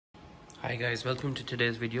Hi guys, welcome to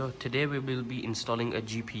today's video. Today we will be installing a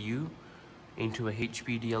GPU into a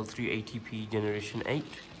HP DL380p Generation 8.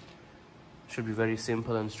 Should be very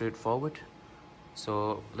simple and straightforward.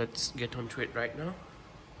 So let's get onto it right now.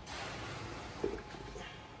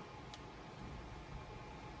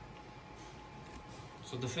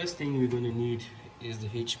 So the first thing you're going to need is the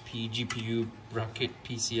HP GPU bracket,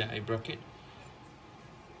 PCI bracket.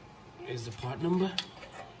 Here's the part number.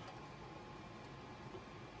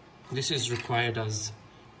 This is required as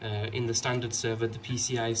in the standard server, the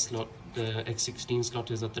PCI slot, the X16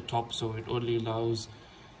 slot is at the top, so it only allows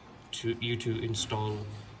you to install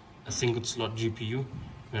a single slot GPU,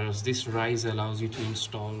 whereas this riser allows you to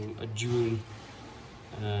install a dual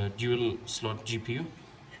slot GPU.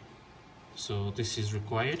 So this is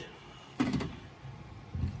required.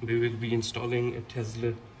 We will be installing a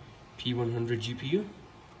Tesla P100 GPU.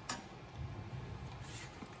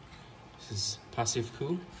 This is passive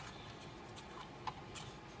cool.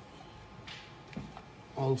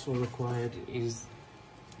 Also required is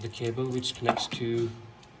the cable which connects to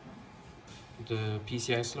the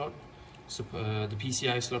PCI slot. So the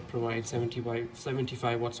PCI slot provides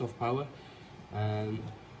 75 watts of power, and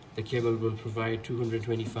the cable will provide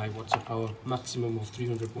 225 watts of power, maximum of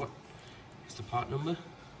 300 watt. Here's the part number.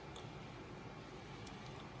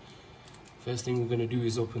 First thing we're going to do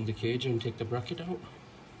is open the cage and take the bracket out.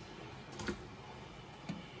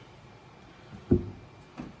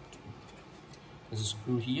 There's a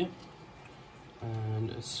screw here and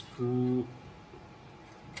a screw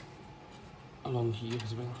along here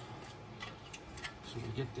as well. So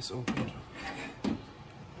we get this open.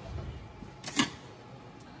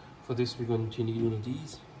 For this we're going to need one of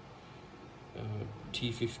these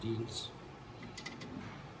T15s.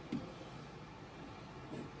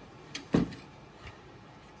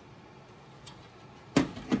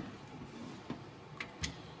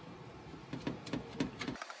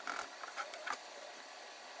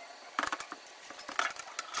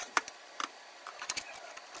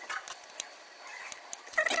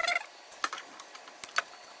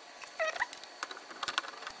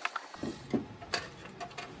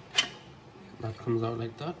 That comes out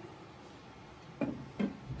like that.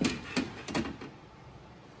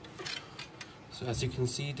 So as you can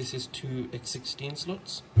see, this is two X16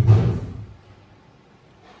 slots.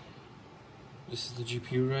 This is the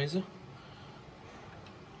GPU riser.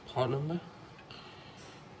 Part number.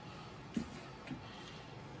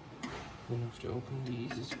 We'll have to open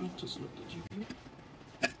these as well to slot the GPU.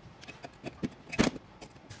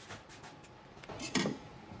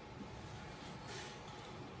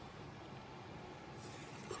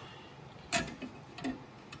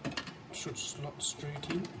 Should slot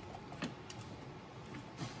straight in.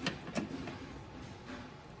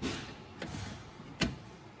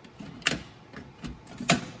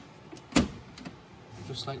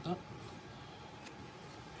 Just like that.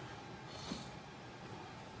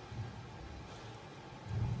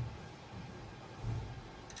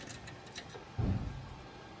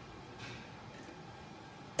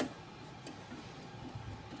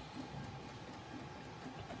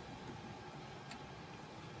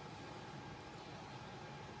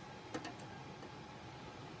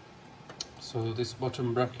 So this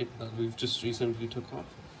bottom bracket that we've just recently took off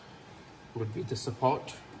would be the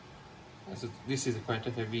support. This is quite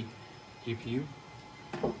a heavy GPU.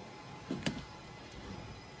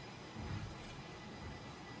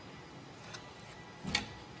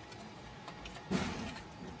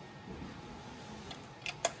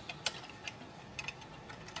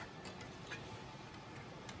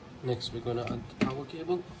 Next we're going to add the power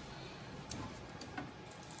cable.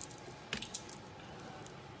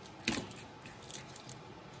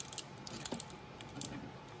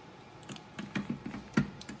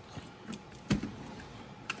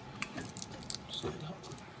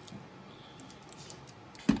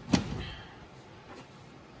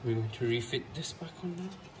 We're going to refit this back on now.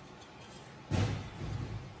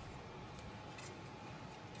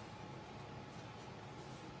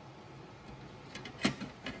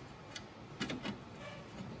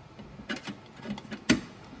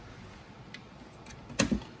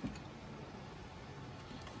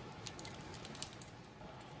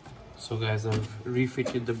 So guys, I've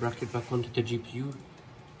refitted the bracket back onto the GPU.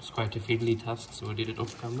 It's quite a fiddly task, so I did it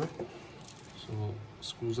off camera. So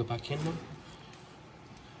screws are back in now.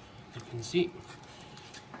 You can see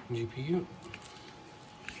GPU.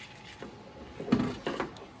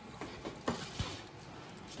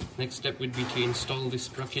 Next step would be to install this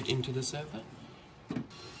bracket into the server.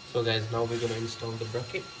 So guys, now we're going to install the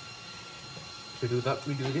bracket. To do that,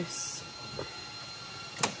 we do this.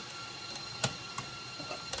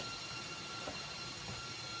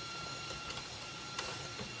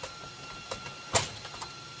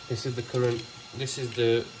 This is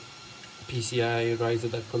the PCI riser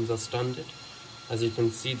that comes as standard. As you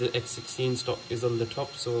can see, the X16 stock is on the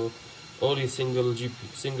top, so only single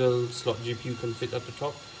slot GPU can fit at the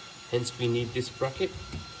top. Hence, we need this bracket.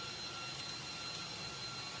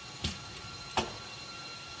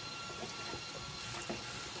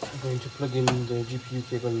 I'm going to plug in the GPU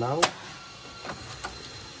cable now.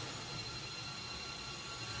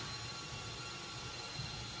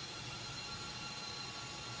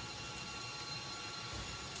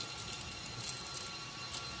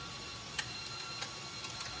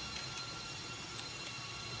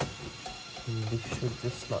 And this should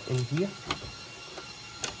just slot in here,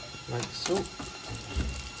 like so.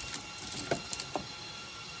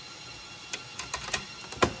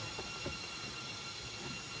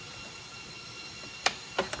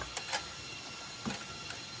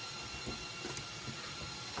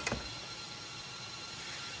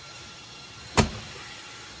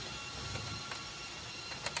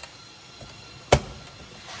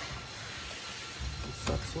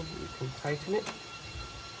 So we can tighten it.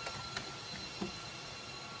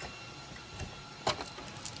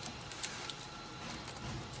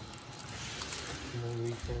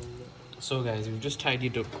 So guys, we've just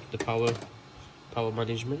tidied up the power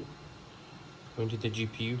management going to the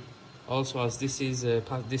GPU. Also, as this is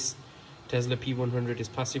this Tesla P100 is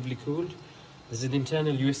passively cooled, there's an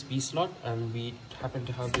internal USB slot, and we happen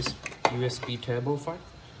to have this USB turbo fan.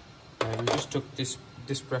 We just took this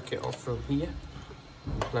bracket off from here.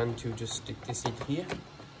 We plan to just stick this in here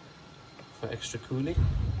for extra cooling.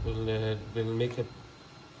 We'll make a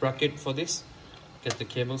bracket for this, get the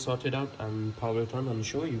cable sorted out, and power it on and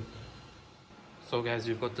show you. So guys,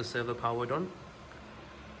 we've got the server powered on,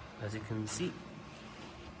 as you can see.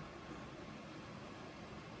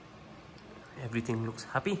 Everything looks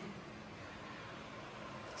happy.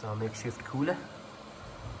 It's our makeshift cooler,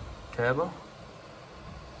 turbo.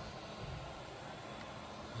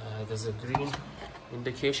 There's a green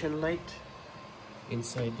indication light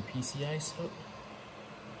inside the PCI slot.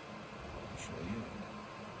 I'll show you.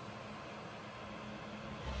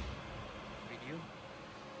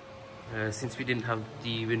 Since we didn't have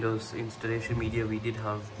the Windows installation media, we did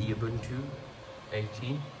have the Ubuntu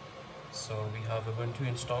 18. So we have Ubuntu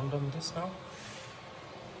installed on this now.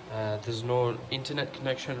 There's no internet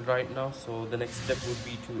connection right now, so the next step would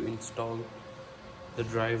be to install the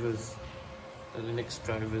drivers, the Linux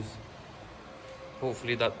drivers.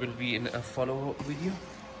 Hopefully that will be in a follow-up video.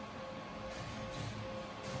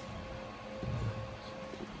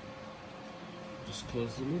 Just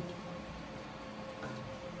close the lid.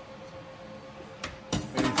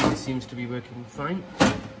 Everything seems to be working fine.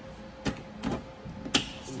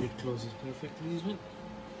 The lid closes perfectly as well.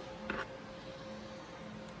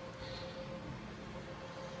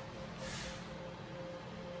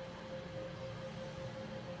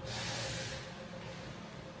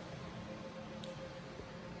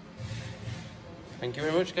 Thank you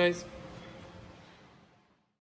very much, guys.